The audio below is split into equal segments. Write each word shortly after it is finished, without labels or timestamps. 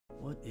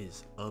What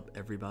is up,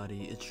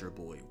 everybody? It's your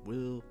boy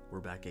Will. We're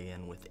back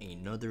again with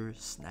another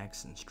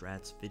Snacks and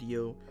Strats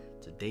video.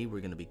 Today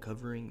we're going to be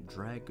covering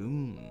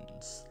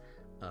Dragoons.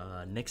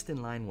 Next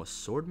in line was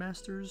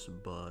Swordmasters,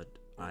 but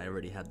I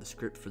already had the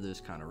script for this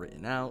kind of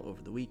written out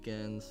over the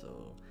weekend,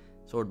 so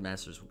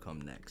Swordmasters will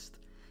come next.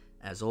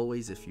 As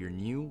always, if you're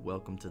new,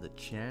 welcome to the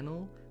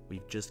channel.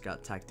 We've just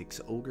got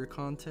Tactics Ogre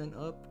content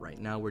up. Right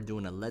now we're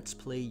doing a Let's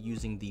Play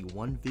using the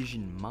One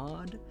Vision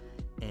mod.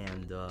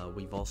 And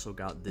we've also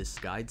got this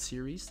guide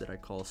series that I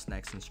call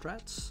Snacks and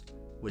Strats,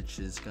 which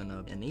is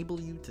gonna enable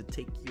you to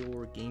take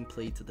your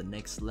gameplay to the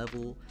next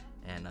level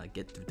and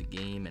get through the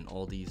game and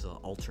all these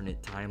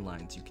alternate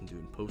timelines you can do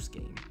in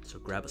post-game. So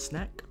grab a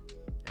snack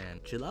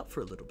and chill out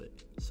for a little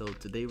bit. So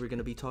today we're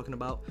gonna be talking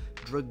about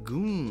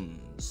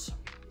Dragoons.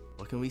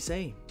 What can we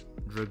say?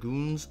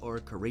 Dragoons are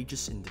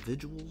courageous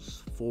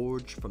individuals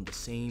forged from the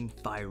same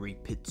fiery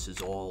pits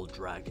as all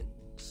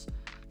dragons.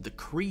 The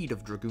creed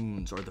of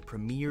Dragoons are the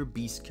premier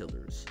beast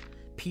killers,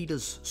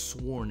 PETA's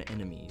sworn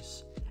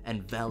enemies,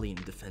 and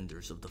valiant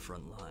defenders of the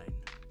front line.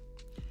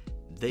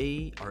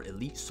 They are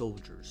elite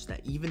soldiers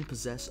that even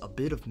possess a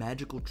bit of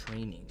magical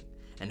training,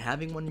 and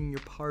having one in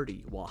your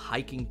party while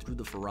hiking through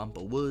the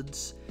Farampa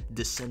woods,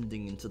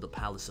 descending into the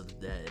Palace of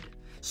the Dead,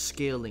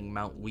 scaling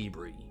Mount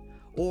Weebury,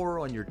 or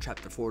on your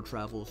Chapter 4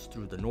 travels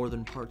through the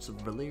northern parts of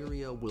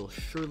Valeria will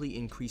surely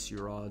increase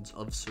your odds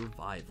of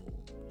survival.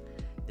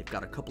 They've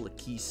got a couple of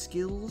key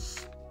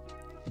skills.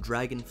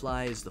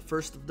 Dragonfly is the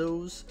first of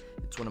those.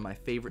 It's one of my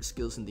favorite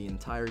skills in the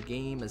entire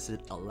game as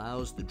it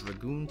allows the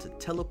Dragoon to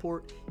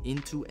teleport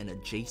into an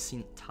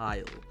adjacent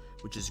tile,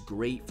 which is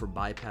great for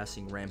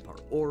bypassing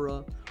Rampart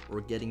Aura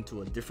or getting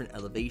to a different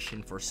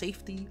elevation for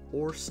safety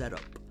or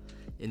setup.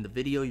 In the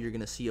video, you're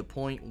going to see a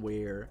point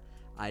where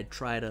I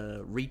try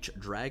to reach a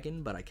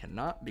dragon, but I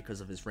cannot because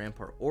of his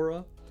Rampart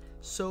Aura.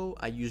 So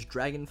I use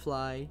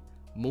Dragonfly,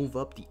 move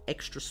up the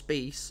extra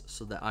space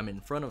so that I'm in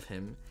front of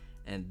him,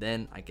 and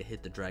then I can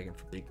hit the dragon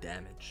for big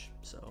damage.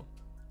 So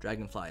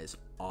Dragonfly is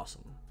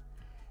awesome.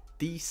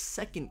 The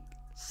second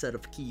set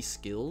of key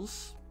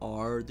skills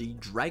are the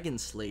Dragon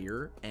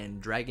Slayer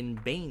and Dragon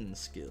Bane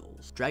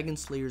skills. Dragon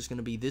Slayer is going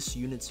to be this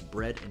unit's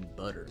bread and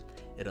butter.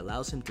 It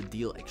allows him to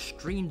deal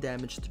extreme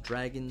damage to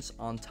dragons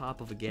on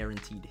top of a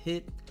guaranteed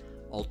hit.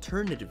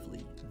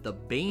 Alternatively, the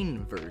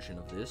Bane version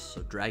of this,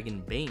 so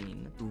Dragon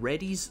Bane,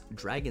 readies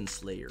Dragon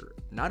Slayer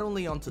not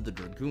only onto the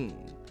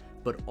Dragoon,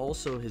 but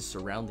also his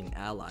surrounding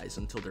allies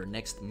until their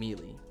next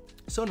melee.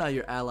 So now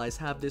your allies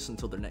have this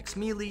until their next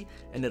melee,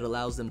 and it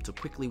allows them to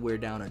quickly wear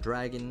down a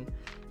dragon,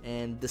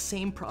 and the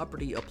same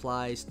property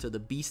applies to the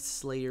Beast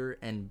Slayer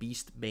and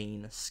Beast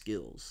Bane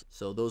skills.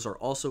 So those are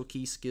also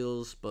key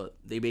skills, but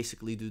they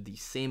basically do the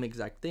same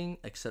exact thing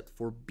except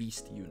for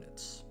beast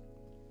units.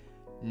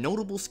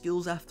 Notable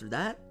skills after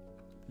that,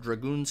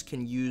 Dragoons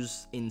can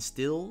use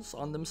instills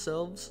on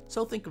themselves,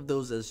 so think of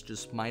those as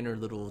just minor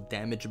little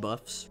damage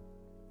buffs.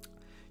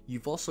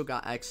 You've also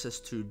got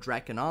access to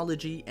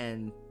Draconology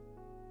and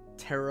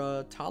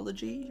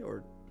Teratology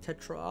or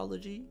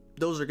Tetraology.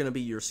 Those are going to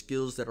be your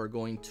skills that are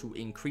going to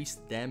increase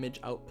damage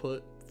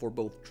output for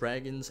both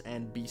dragons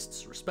and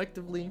beasts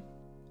respectively.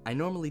 I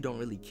normally don't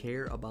really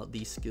care about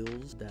these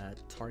skills that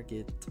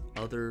target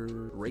other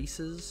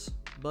races,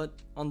 but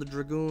on the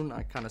Dragoon,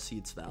 I kind of see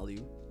its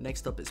value.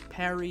 Next up is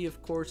Parry,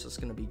 of course. It's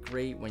going to be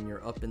great when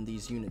you're up in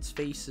these units'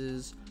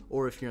 faces,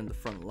 or if you're in the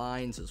front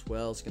lines as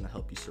well. It's going to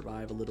help you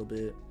survive a little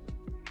bit.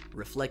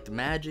 Reflect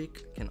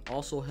Magic can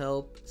also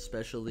help,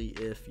 especially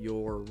if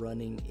you're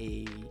running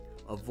a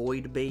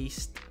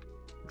Void-based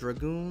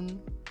Dragoon,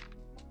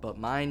 but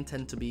mine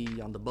tend to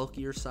be on the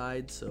bulkier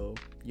side, so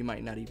you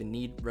might not even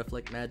need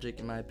Reflect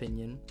Magic in my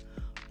opinion.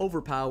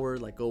 Overpower,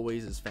 like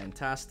always, is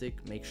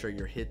fantastic. Make sure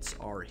your hits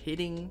are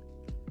hitting.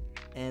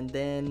 And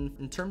then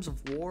in terms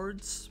of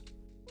wards,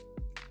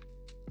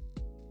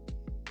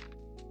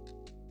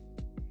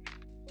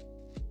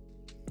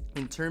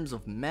 in terms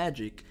of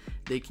magic,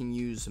 they can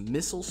use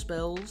missile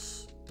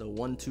spells, the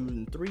 1, 2,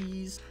 and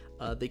 3s.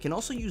 They can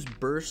also use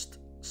burst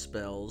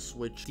spells,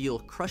 which deal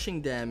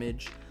crushing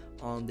damage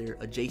on their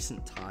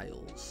adjacent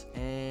tiles.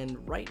 And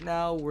right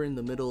now we're in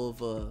the middle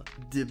of a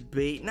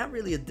debate, not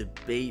really a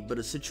debate, but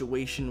a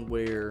situation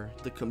where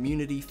the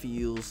community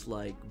feels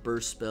like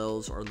burst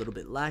spells are a little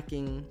bit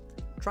lacking.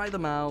 Try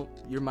them out,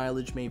 your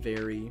mileage may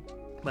vary,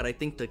 but I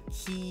think the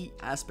key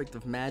aspect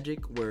of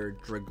magic where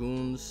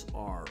Dragoons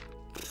are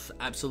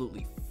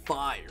absolutely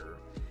fire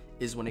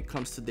is when it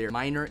comes to their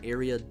minor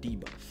area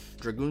debuff.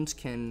 Dragoons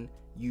can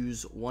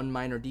use one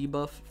minor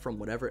debuff from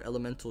whatever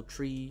elemental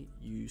tree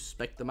you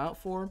spec them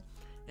out for.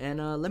 And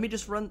let me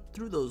just run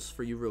through those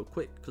for you real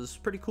quick because it's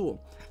pretty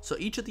cool. So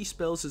each of these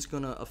spells is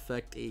going to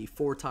affect a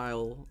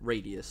 4-tile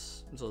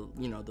radius. So,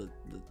 you know, the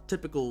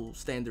typical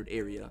standard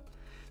area.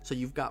 So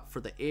you've got for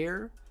the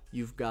air,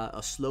 you've got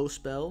a slow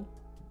spell,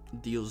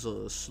 deals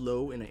a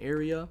slow in an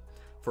area.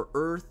 For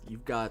earth,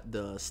 you've got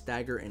the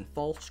stagger and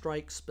fall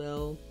strike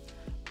spell.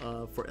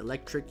 For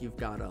electric, you've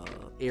got a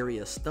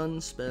area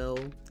stun spell.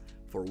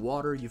 For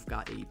water, you've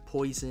got a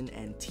poison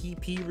and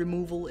TP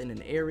removal in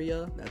an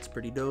area. That's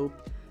pretty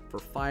dope. For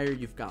fire,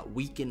 you've got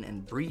weaken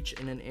and breach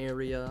in an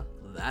area.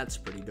 That's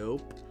pretty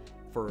dope.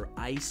 For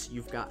ice,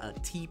 you've got a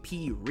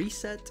TP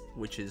reset,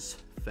 which is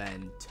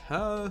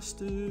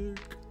fantastic.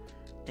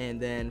 And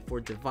then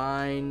for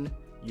divine,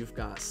 you've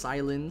got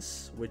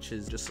silence, which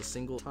is just a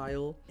single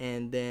tile.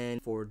 And then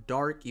for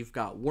dark, you've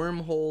got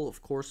wormhole, of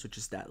course, which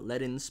is that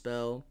leaden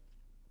spell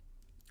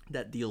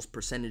that deals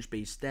percentage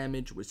based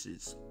damage, which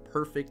is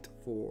perfect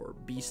for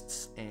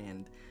beasts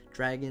and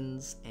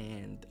dragons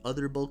and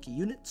other bulky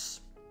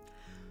units.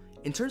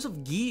 In terms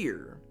of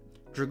gear,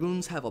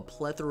 Dragoons have a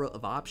plethora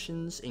of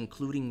options,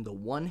 including the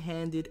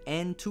one-handed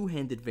and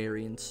two-handed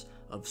variants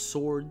of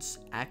swords,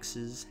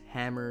 axes,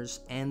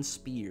 hammers, and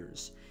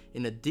spears,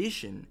 in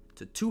addition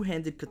to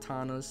two-handed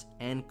katanas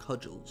and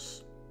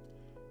cudgels.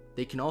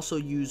 They can also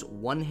use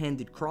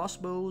one-handed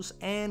crossbows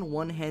and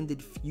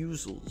one-handed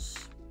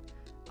fusils.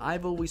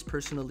 I've always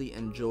personally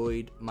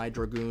enjoyed my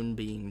Dragoon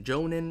being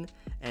Jonin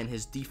and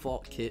his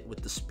default kit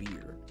with the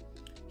spear.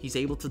 He's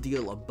able to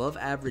deal above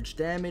average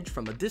damage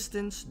from a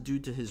distance due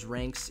to his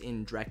ranks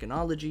in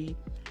Draconology,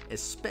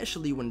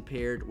 especially when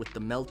paired with the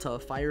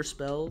Melta fire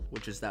spell,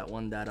 which is that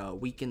one that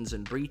weakens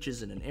and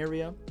breaches in an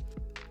area.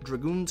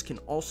 Dragoons can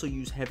also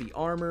use heavy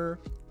armor,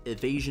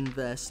 evasion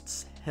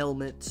vests,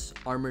 helmets,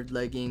 armored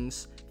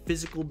leggings,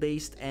 physical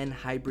based and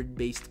hybrid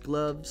based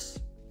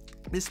gloves.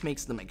 This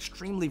makes them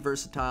extremely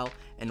versatile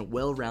and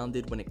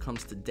well-rounded when it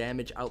comes to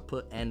damage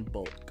output and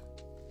bulk.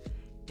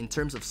 In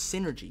terms of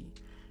synergy,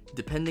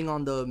 depending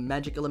on the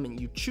magic element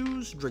you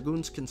choose,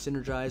 Dragoons can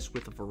synergize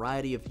with a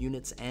variety of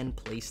units and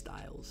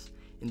playstyles.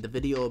 In the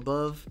video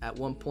above, at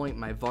one point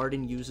my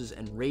Varden uses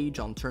Enrage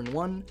on turn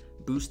 1,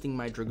 boosting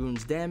my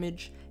Dragoon's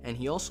damage, and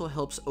he also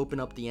helps open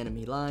up the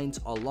enemy lines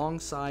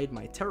alongside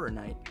my Terror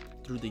Knight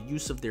through the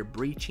use of their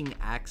breaching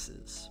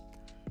axes.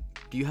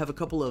 Do you have a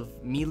couple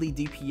of melee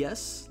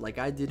DPS like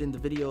I did in the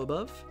video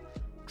above?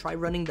 Try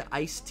running the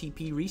Ice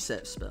TP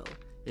reset spell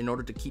in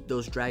order to keep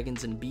those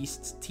dragons and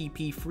beasts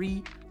TP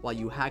free while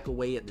you hack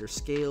away at their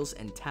scales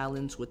and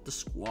talons with the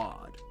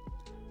squad.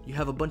 You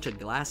have a bunch of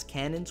glass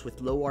cannons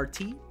with low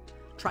RT?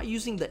 Try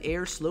using the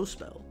air slow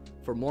spell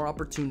for more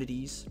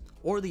opportunities,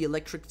 or the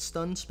electric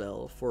stun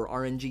spell for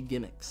RNG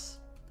gimmicks.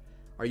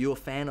 Are you a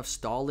fan of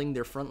stalling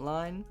their front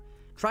line?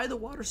 Try the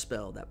water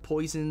spell that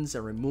poisons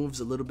and removes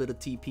a little bit of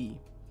TP.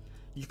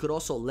 You could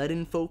also let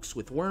in folks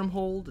with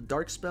Wormhole, the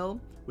dark spell,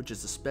 which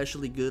is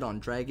especially good on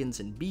dragons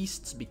and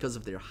beasts because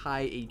of their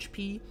high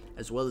HP,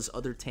 as well as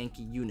other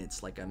tanky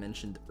units like I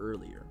mentioned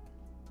earlier.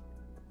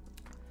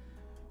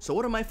 So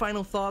what are my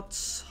final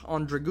thoughts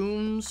on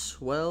Dragoons?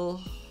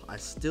 Well, I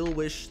still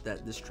wish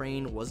that this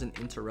train wasn't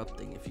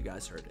interrupting if you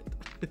guys heard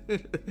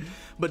it.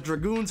 But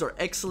Dragoons are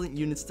excellent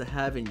units to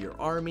have in your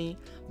army,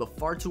 but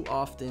far too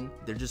often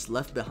they're just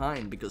left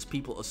behind because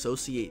people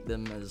associate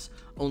them as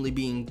only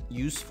being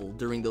useful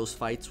during those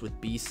fights with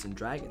beasts and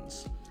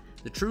dragons.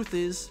 The truth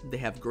is, they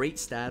have great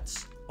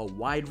stats, a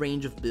wide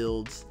range of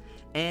builds,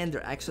 and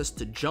their access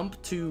to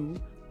Jump 2,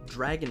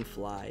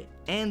 Dragonfly,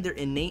 and their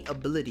innate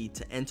ability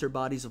to enter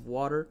bodies of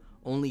water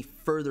only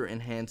further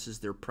enhances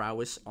their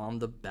prowess on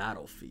the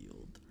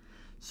battlefield.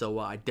 So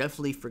I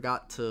definitely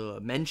forgot to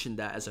mention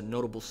that as a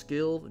notable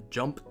skill.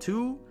 Jump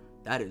 2,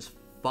 that is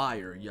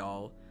fire,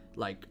 y'all.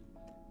 Like,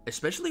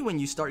 especially when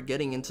you start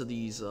getting into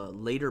these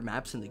later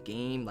maps in the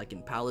game, like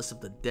in Palace of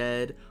the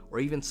Dead, or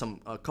even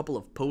a couple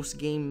of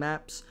post-game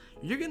maps,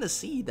 you're gonna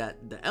see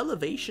that the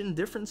elevation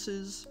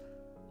differences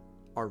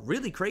are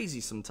really crazy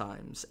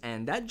sometimes,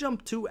 and that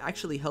Jump 2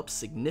 actually helps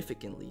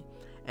significantly.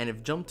 And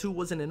if Jump 2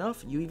 wasn't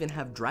enough, you even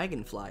have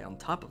Dragonfly on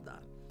top of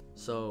that.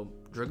 So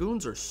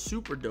Dragoons are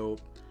super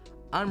dope.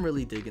 I'm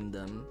really digging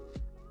them.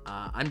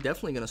 I'm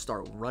definitely gonna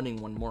start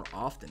running one more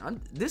often.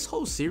 This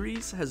whole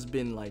series has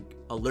been like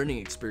a learning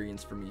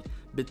experience for me,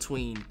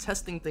 between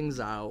testing things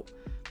out,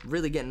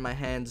 really getting my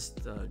hands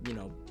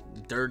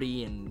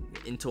dirty and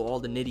into all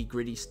the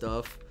nitty-gritty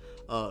stuff.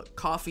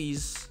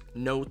 Coffee's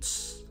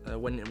notes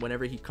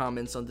whenever he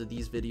comments under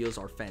these videos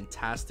are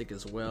fantastic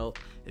as well.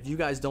 If you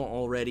guys don't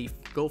already,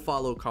 go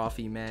follow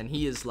Coffee, man.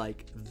 He is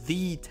like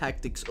the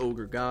Tactics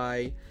Ogre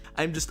guy.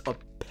 I'm just a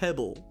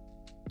pebble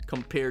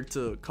compared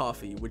to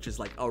Coffee, which is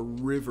like a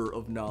river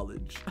of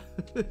knowledge.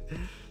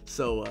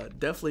 So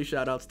definitely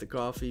shout outs to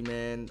Coffee,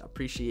 man.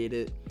 Appreciate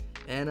it.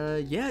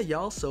 And yeah,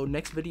 y'all, so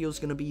next video is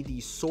gonna be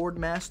the Sword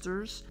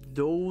Masters.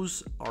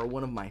 Those are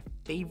one of my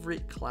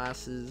favorite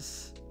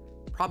classes,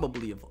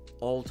 probably of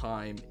all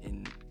time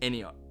in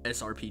any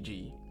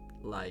SRPG.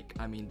 Like,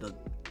 I mean,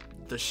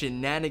 the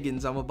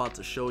shenanigans I'm about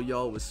to show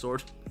y'all with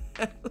Sword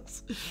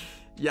Masters,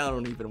 y'all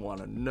don't even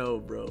want to know,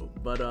 bro.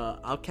 But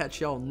I'll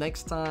catch y'all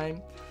next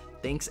time.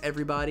 Thanks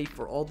everybody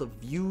for all the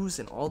views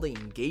and all the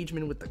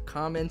engagement with the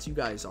comments. You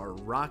guys are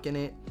rocking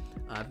it.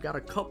 I've got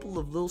a couple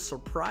of little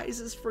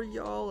surprises for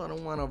y'all. I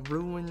don't want to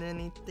ruin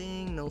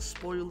anything. No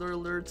spoiler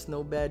alerts,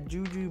 no bad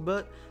juju,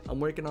 but I'm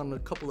working on a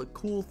couple of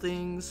cool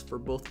things for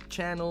both the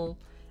channel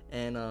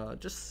and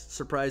just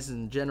surprises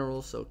in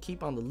general. So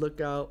keep on the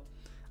lookout.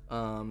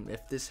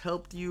 If this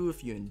helped you,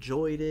 if you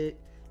enjoyed it,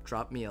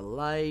 drop me a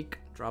like,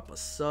 drop a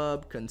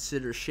sub,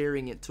 consider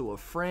sharing it to a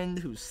friend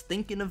who's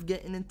thinking of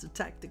getting into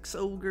Tactics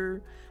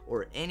Ogre,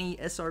 or any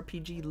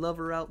SRPG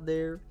lover out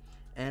there.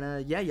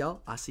 And yeah,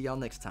 y'all, I'll see y'all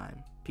next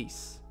time.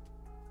 Peace.